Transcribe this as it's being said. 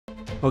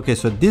Okay,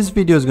 so this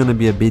video is going to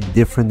be a bit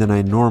different than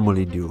I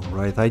normally do,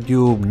 right? I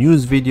do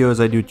news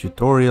videos, I do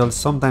tutorials,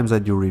 sometimes I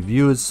do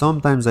reviews,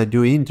 sometimes I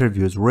do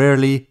interviews,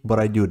 rarely, but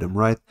I do them,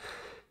 right?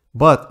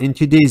 But in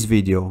today's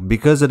video,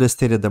 because of the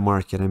state of the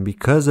market and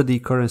because of the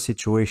current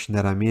situation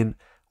that I'm in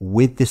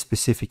with this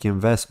specific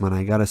investment,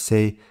 I gotta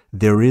say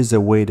there is a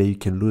way that you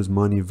can lose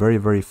money very,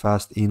 very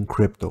fast in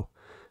crypto.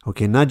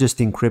 Okay, not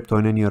just in crypto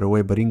in any other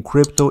way, but in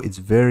crypto, it's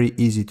very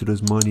easy to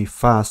lose money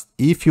fast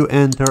if you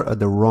enter at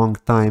the wrong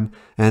time,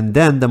 and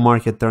then the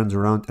market turns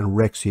around and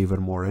wrecks you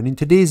even more. And in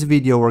today's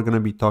video, we're going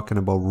to be talking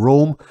about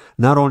Rome,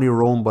 not only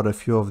Rome, but a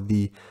few of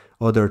the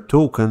other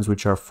tokens,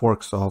 which are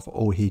forks of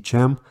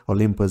OHM,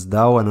 Olympus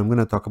DAO, and I'm going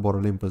to talk about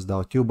Olympus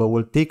DAO too, but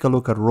we'll take a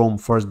look at Rome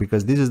first,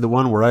 because this is the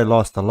one where I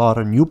lost a lot,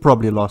 and you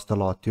probably lost a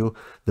lot too,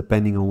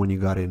 depending on when you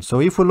got in. So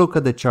if we look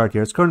at the chart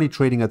here, it's currently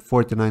trading at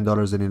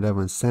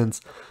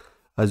 $49.11.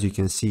 As you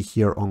can see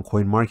here on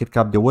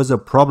CoinMarketCap, there was a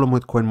problem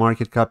with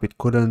CoinMarketCap. It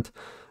couldn't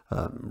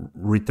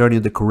return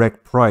you the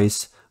correct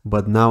price,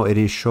 but now it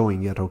is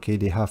showing it. Okay,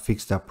 they have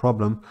fixed that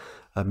problem.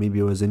 Maybe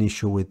it was an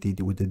issue with the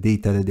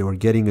data that they were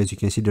getting. As you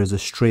can see, there's a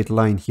straight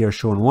line here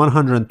showing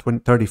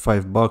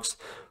 $135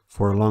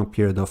 for a long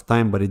period of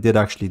time, but it did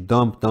actually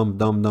dump, and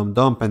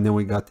then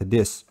we got to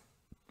this.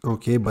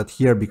 Okay, but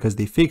here, because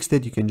they fixed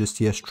it, you can just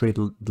see a straight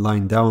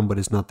line down, but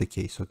it's not the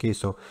case. Okay,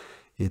 so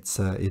it's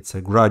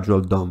a gradual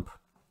dump.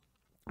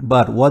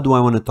 But what do I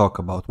want to talk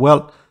about?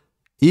 Well,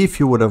 if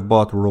you would have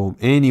bought Rome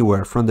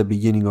anywhere from the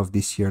beginning of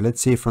this year, let's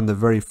say from the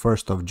very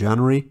 1st of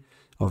January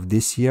of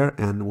this year,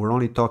 and we're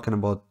only talking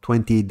about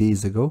 28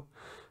 days ago,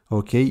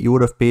 okay, you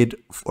would have paid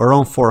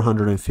around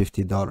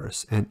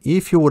 $450. And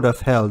if you would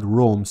have held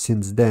Rome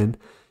since then,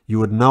 you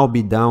would now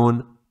be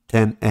down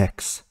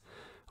 10x.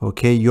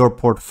 Okay, your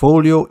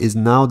portfolio is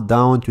now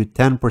down to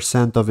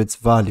 10% of its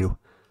value.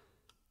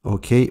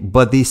 Okay,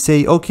 but they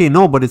say, okay,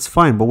 no, but it's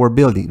fine, but we're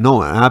building.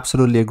 No, I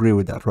absolutely agree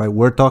with that, right?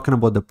 We're talking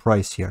about the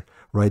price here,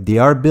 right? They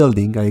are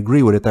building. I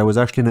agree with it. I was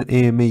actually in an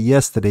AMA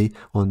yesterday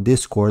on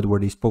Discord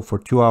where they spoke for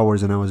 2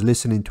 hours and I was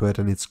listening to it,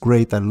 and it's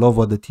great. I love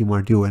what the team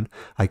are doing.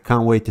 I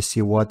can't wait to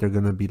see what they're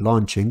going to be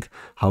launching,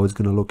 how it's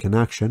going to look in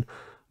action.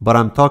 But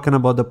I'm talking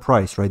about the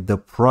price, right? The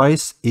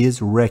price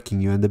is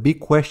wrecking you. And the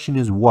big question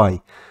is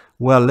why?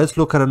 Well, let's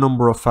look at a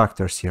number of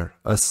factors here.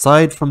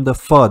 Aside from the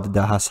FUD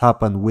that has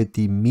happened with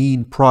the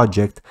main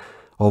project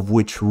of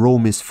which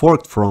Rome is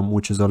forked from,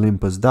 which is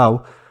Olympus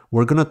DAO,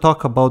 we're going to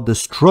talk about the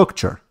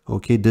structure.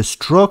 Okay, the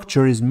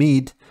structure is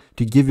made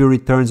to give you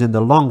returns in the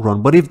long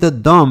run. But if the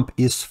dump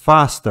is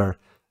faster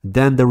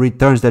than the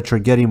returns that you're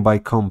getting by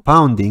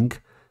compounding,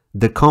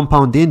 the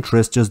compound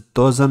interest just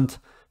doesn't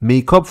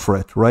make up for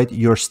it, right?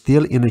 You're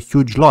still in a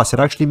huge loss.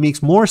 It actually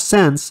makes more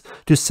sense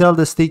to sell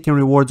the staking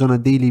rewards on a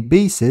daily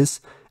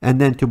basis and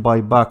then to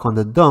buy back on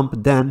the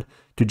dump than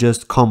to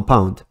just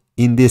compound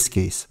in this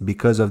case,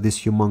 because of this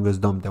humongous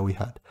dump that we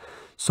had.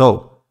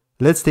 So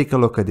let's take a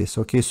look at this.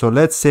 Okay, so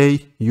let's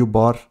say you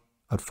bought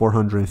at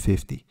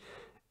 450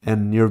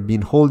 and you've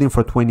been holding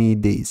for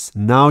 28 days.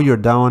 Now you're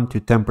down to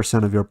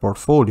 10% of your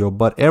portfolio,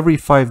 but every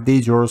 5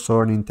 days you're also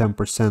earning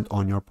 10%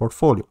 on your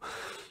portfolio.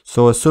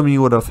 So assuming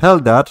you would have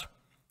held that,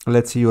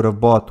 let's say you would have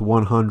bought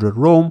 100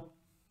 Rome,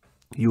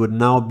 you would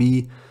now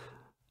be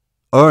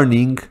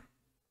earning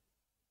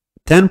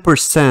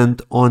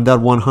 10% on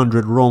that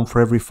 100 Rome for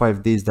every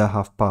 5 days that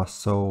have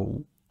passed.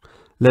 So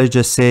let's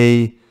just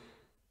say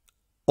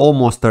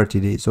almost 30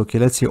 days. Okay,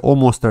 let's say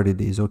almost 30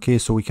 days. Okay,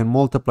 so we can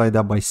multiply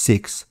that by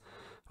 6.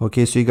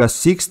 Okay, so you got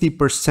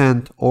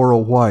 60%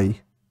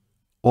 ROI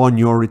on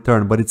your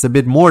return, but it's a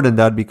bit more than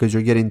that because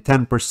you're getting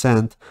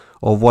 10%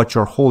 of what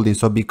you're holding.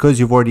 So because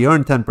you've already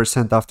earned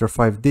 10% after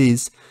 5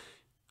 days,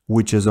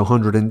 which is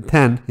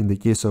 110 in the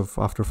case of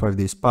after 5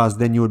 days passed,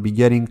 then you would be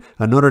getting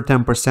another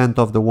 10%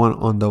 of the one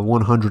on the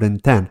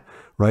 110,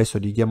 right? So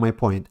do you get my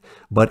point?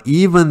 But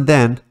even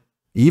then,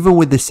 even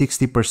with the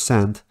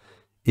 60%,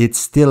 it's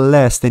still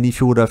less than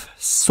if you would have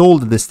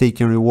sold the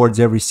staking rewards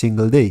every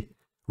single day,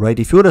 right?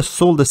 If you would have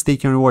sold the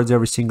staking rewards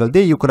every single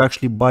day, you could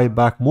actually buy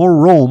back more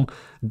Rome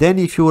than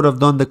if you would have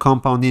done the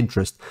compound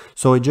interest.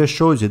 So it just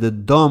shows you the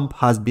dump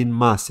has been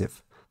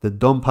massive. The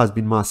dump has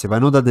been massive. I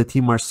know that the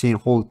team are saying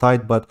hold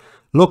tight, but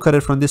look at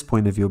it from this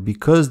point of view.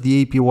 Because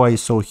the APY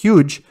is so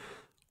huge,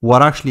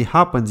 what actually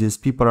happens is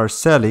people are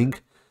selling.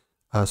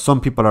 Some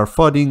people are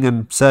FUDding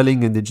and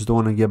selling and they just don't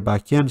want to get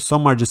back in.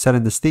 Some are just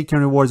selling the staking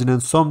rewards, and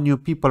then some new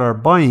people are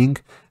buying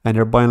and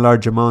they're buying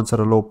large amounts at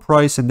a low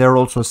price, and they're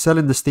also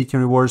selling the staking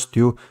rewards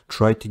to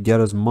try to get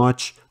as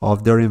much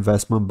of their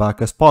investment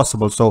back as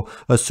possible. So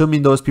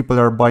assuming those people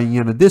are buying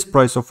in at this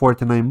price of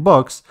 49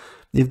 bucks,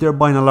 if they're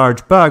buying a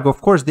large bag, of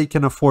course they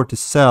can afford to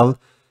sell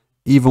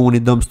even when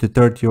it dumps to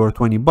 30 or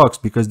 20 bucks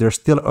because they're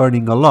still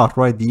earning a lot,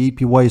 right? The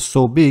APY is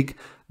so big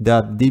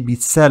that they be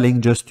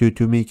selling just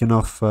to make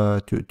enough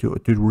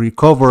to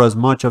recover as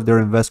much of their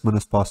investment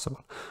as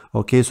possible.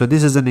 Okay, so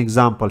this is an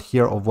example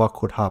here of what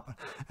could happen,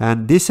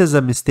 and this is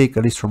a mistake,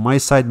 at least from my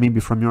side, maybe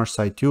from your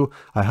side too.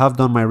 I have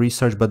done my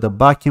research, but the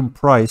back-in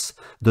price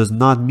does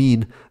not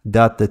mean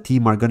that the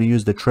team are going to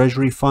use the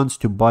treasury funds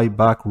to buy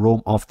back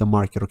Rome off the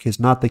market. Okay, it's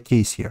not the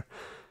case here.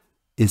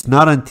 It's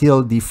not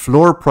until the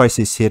floor price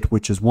is hit,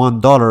 which is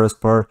 $1 as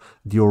per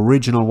the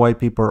original white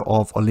paper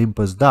of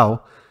Olympus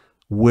DAO,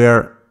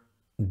 where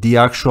the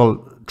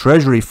actual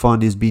treasury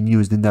fund is being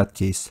used in that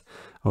case.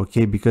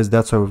 Okay, because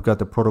that's why we've got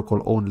the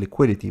protocol owned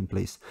liquidity in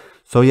place.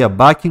 So yeah,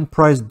 backing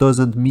price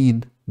doesn't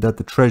mean that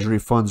the treasury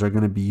funds are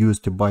going to be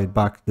used to buy it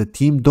back. The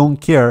team don't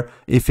care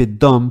if it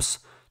dumps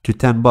to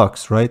 10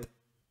 bucks, right?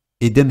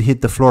 It didn't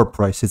hit the floor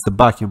price, it's the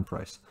backing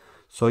price.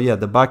 So yeah,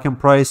 the back-end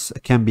price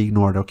can be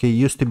ignored. Okay, it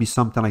used to be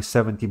something like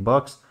 70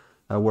 bucks.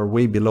 We're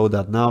way below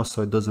that now,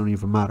 so it doesn't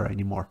even matter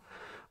anymore.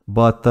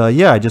 But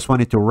yeah, I just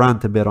wanted to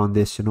rant a bit on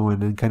this, you know,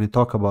 and then kind of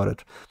talk about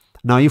it.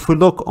 Now, if we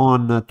look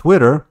on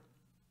Twitter,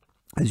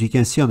 as you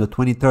can see on the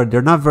 23rd,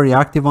 they're not very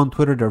active on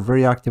Twitter. They're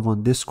very active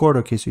on Discord.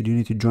 Okay, so you do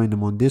need to join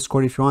them on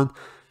Discord if you want.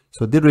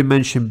 So did we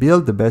mention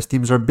build? The best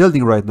teams are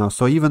building right now.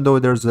 So even though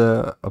there's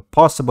a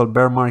possible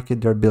bear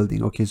market, they're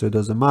building. Okay, so it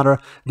doesn't matter.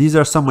 These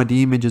are some of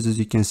the images, as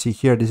you can see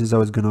here. This is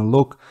how it's going to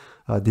look.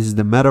 This is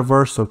the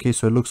metaverse. Okay,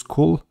 so it looks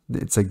cool.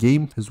 It's a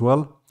game as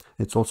well.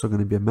 It's also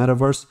going to be a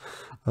metaverse.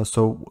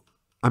 So,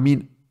 I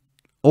mean,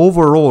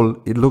 overall,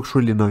 it looks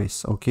really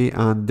nice. Okay,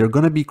 and they're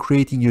going to be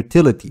creating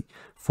utility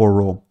for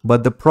Rome.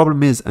 But the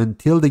problem is,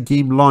 until the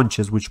game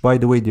launches, which by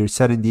the way, they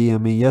said in the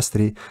AMA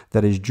yesterday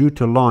that is due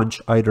to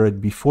launch either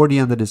before the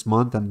end of this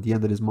month, and the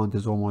end of this month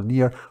is almost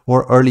near,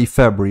 or early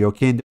February,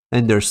 okay?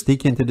 And they're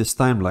sticking to this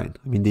timeline.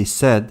 I mean, they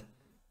said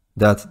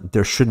that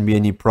there shouldn't be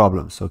any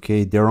problems,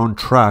 okay? They're on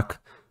track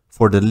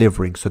for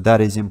delivering, so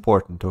that is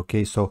important,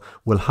 okay? So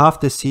we'll have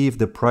to see if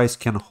the price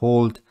can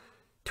hold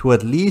to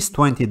at least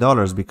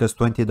 $20, because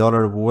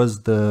 $20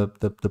 was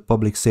the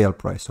public sale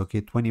price.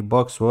 Okay, 20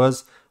 bucks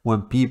was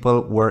when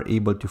people were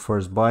able to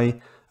first buy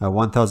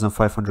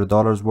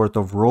 $1,500 worth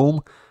of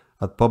Rome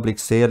at public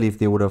sale. If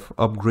they would have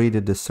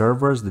upgraded the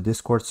servers, the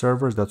Discord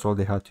servers, that's all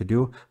they had to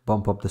do,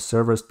 bump up the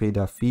servers, pay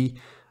that fee,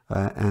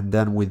 and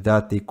then with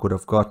that they could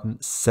have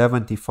gotten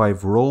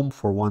 75 Rome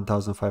for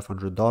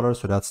 $1,500.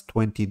 So that's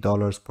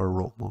 $20 per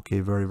Rome. Okay,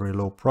 very, very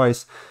low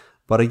price.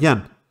 But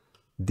again,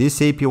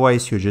 this APY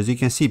is huge. As you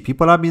can see,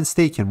 people have been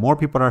staking. More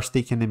people are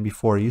staking than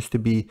before. It used to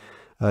be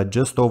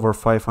just over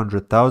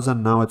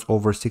 500,000. Now it's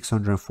over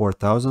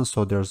 604,000.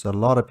 So there's a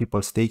lot of people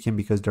staking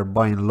because they're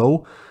buying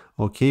low.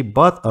 Okay,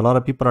 but a lot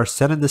of people are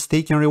selling the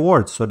staking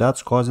rewards. So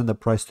that's causing the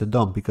price to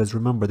dump, because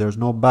remember, there's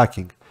no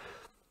backing.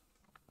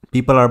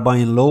 People are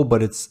buying low,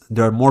 but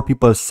there are more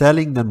people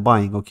selling than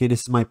buying. Okay,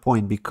 this is my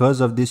point. Because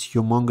of this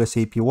humongous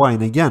APY,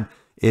 and again,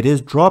 it is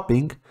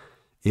dropping.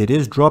 It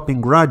is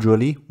dropping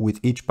gradually with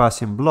each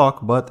passing block,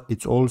 but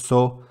it's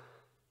also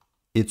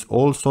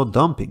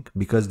dumping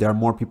because there are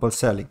more people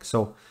selling.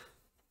 So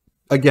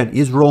again,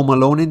 is Rome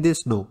alone in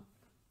this? No,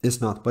 it's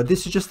not. But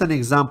this is just an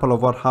example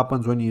of what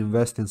happens when you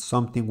invest in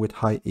something with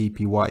high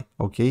APY.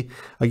 Okay,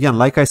 again,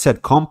 like I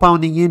said,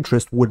 compounding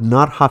interest would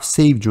not have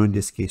saved you in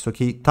this case.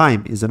 Okay,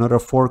 time is another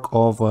fork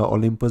of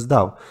Olympus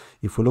DAO.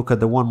 If we look at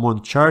the 1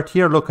 month chart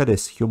here, look at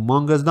this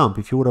humongous dump.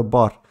 If you would have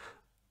bought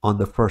on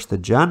the 1st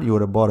of Jan, you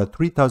would have bought at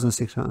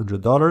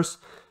 $3,600,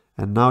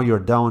 and now you're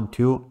down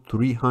to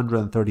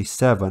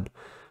 337.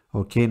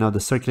 Okay, now the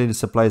circulating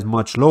supply is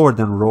much lower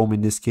than Rome. In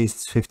this case,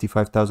 it's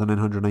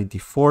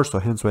 55,994, so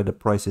hence why the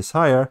price is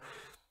higher,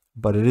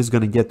 but it is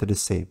going to get to the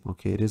same.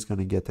 Okay, it is going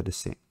to get to the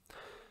same.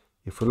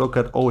 If we look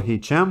at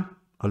OHM,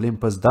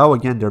 Olympus DAO,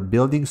 again, they're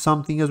building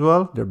something as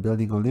well. They're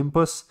building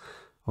Olympus.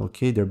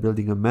 Okay, they're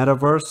building a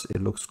metaverse.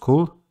 It looks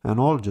cool and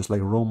all, just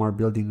like Rome are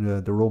building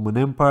the Roman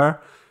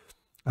Empire.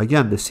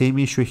 Again, the same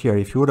issue here.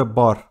 If you would have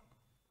bought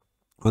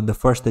on the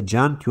 1st of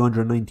Jan,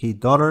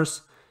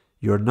 $298,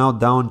 you're now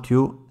down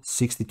to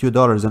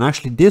 $62. And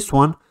actually, this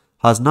one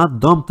has not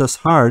dumped as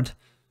hard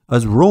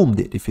as Rome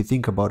did. If you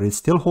think about it, it's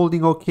still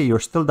holding okay. You're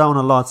still down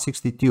a lot,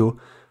 62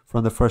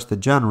 from the 1st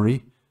of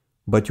January,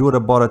 but you would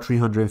have bought at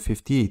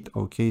 358.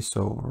 Okay,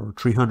 so, or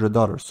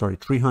 $300, sorry,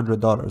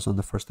 $300 on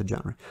the 1st of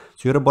January.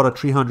 So you would have bought at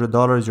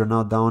 $300. You're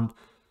now down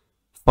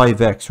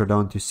 5x. You're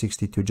down to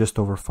 62, just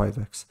over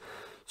 5x.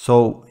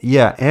 So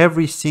yeah,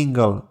 every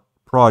single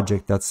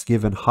project that's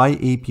given high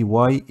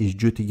APY is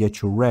due to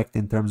get you wrecked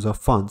in terms of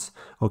funds.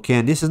 Okay,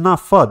 and this is not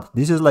FUD.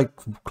 This is like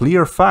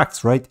clear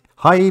facts, right?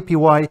 High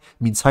APY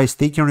means high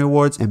staking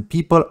rewards, and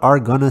people are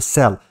gonna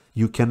sell.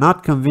 You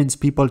cannot convince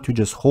people to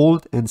just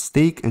hold and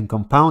stake and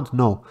compound.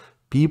 No,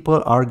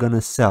 people are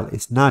gonna sell.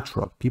 It's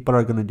natural. People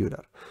are gonna do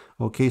that.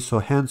 Okay, so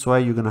hence why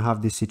you're gonna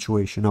have this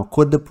situation. Now,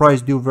 could the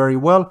price do very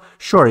well?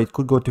 Sure, it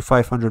could go to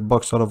 500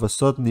 bucks all of a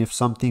sudden if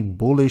something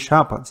bullish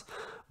happens.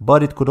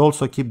 But it could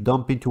also keep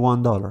dumping to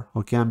 $1.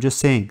 Okay, I'm just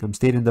saying, I'm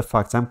stating the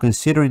facts. I'm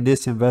considering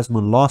this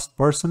investment lost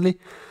personally.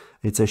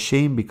 It's a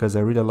shame because I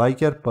really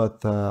like it,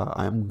 but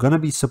I'm gonna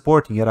be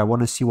supporting it. I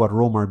want to see what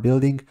Rome are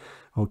building.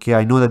 Okay,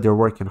 I know that they're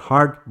working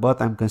hard,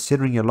 but I'm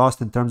considering a loss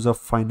in terms of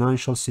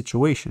financial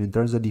situation, in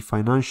terms of the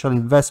financial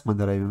investment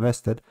that I've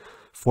invested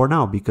for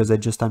now, because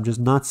I'm just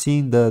not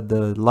seeing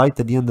the light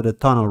at the end of the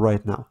tunnel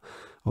right now.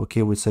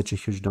 Okay, with such a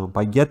huge dump.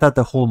 I get that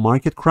the whole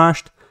market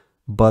crashed,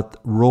 but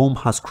Rome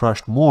has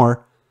crashed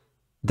more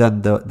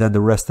than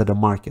the rest of the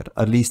market,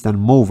 at least than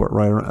Mover,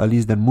 right? Or at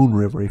least than Moon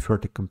River, if you were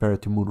to compare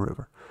it to Moon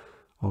River.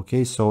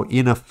 Okay, so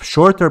in a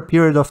shorter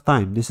period of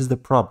time, this is the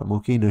problem.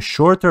 Okay, in a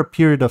shorter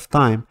period of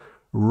time,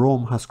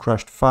 Rome has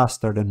crashed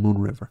faster than Moon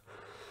River.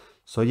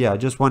 So yeah, I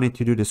just wanted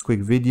to do this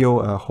quick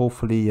video.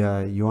 Hopefully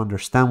you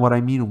understand what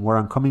I mean, where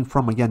I'm coming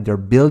from. Again, they're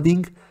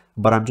building,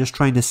 but I'm just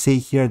trying to say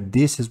here,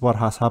 this is what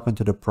has happened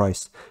to the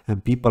price.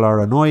 And people are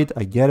annoyed.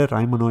 I get it.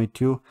 I'm annoyed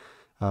too.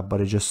 But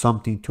it's just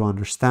something to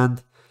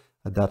understand,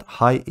 that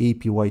high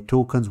APY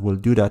tokens will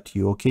do that to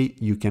you. Okay,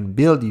 you can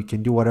build, you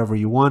can do whatever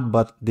you want,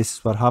 but this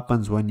is what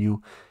happens when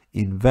you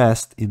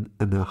invest in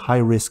a high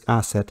risk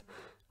asset.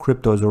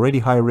 Crypto is already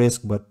high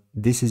risk, but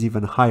this is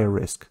even higher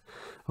risk.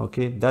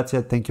 Okay, that's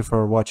it. Thank you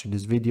for watching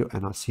this video,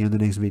 and I'll see you in the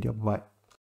next video. Bye.